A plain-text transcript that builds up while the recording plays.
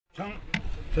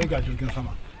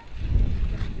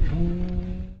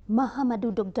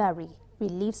Mahamadou Dogari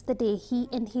relieves the day he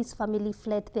and his family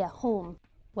fled their home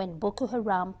when Boko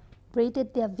Haram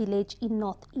raided their village in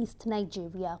northeast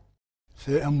Nigeria.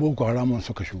 There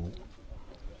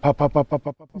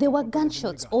were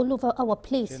gunshots all over our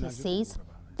place, he says.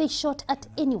 They shot at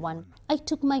anyone. I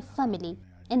took my family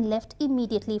and left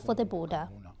immediately for the border.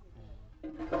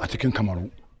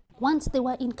 Once they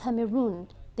were in Cameroon,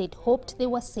 they'd hoped they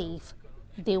were safe.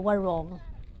 They were wrong.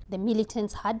 The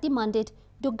militants had demanded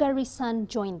Dogari's son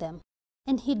join them,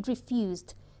 and he'd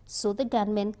refused, so the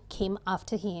gunmen came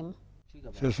after him.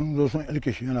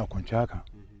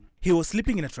 He was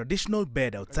sleeping in a traditional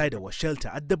bed outside our shelter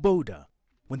at the border.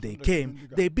 When they came,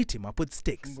 they beat him up with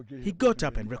sticks. He got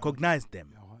up and recognized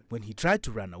them. When he tried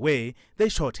to run away, they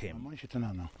shot him.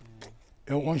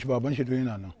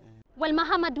 Well,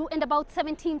 Mahamadou and about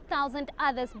 17,000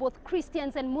 others, both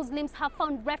Christians and Muslims, have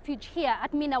found refuge here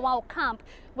at Minawao camp,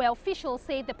 where officials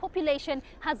say the population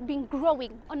has been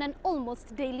growing on an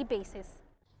almost daily basis.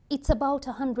 It's about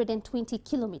 120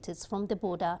 kilometers from the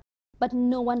border, but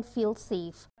no one feels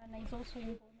safe.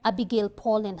 Abigail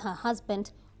Paul and her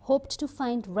husband hoped to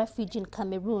find refuge in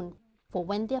Cameroon for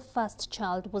when their first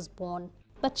child was born,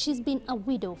 but she's been a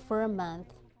widow for a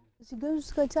month.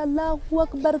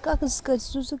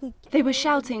 They were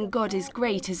shouting "God is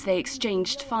great" as they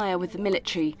exchanged fire with the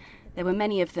military. There were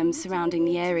many of them surrounding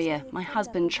the area. My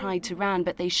husband tried to run,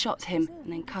 but they shot him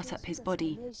and then cut up his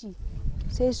body.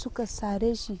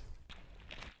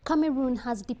 Cameroon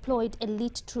has deployed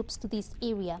elite troops to this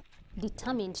area,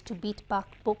 determined to beat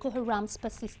back Boko Haram's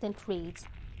persistent raids.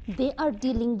 They are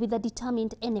dealing with a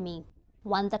determined enemy,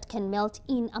 one that can melt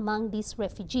in among these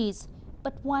refugees,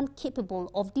 but one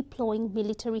capable of deploying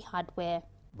military hardware.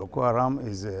 Boko Haram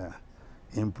is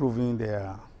improving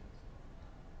their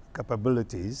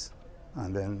capabilities,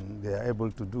 and then they are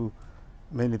able to do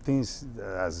many things,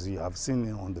 as you have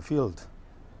seen on the field.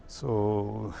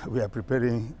 So we are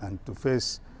preparing and to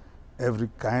face every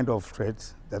kind of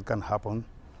threat that can happen,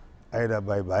 either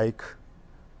by bike,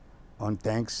 on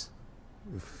tanks,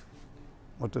 with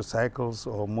motorcycles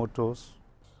or motors.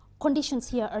 Conditions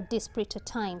here are desperate at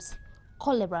times.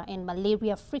 Cholera and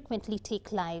malaria frequently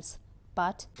take lives,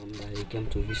 but They came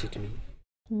to visit me.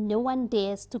 no one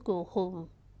dares to go home.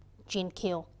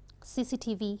 Kiyo,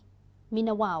 CCTV,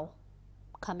 Minawao,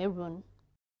 Cameroon.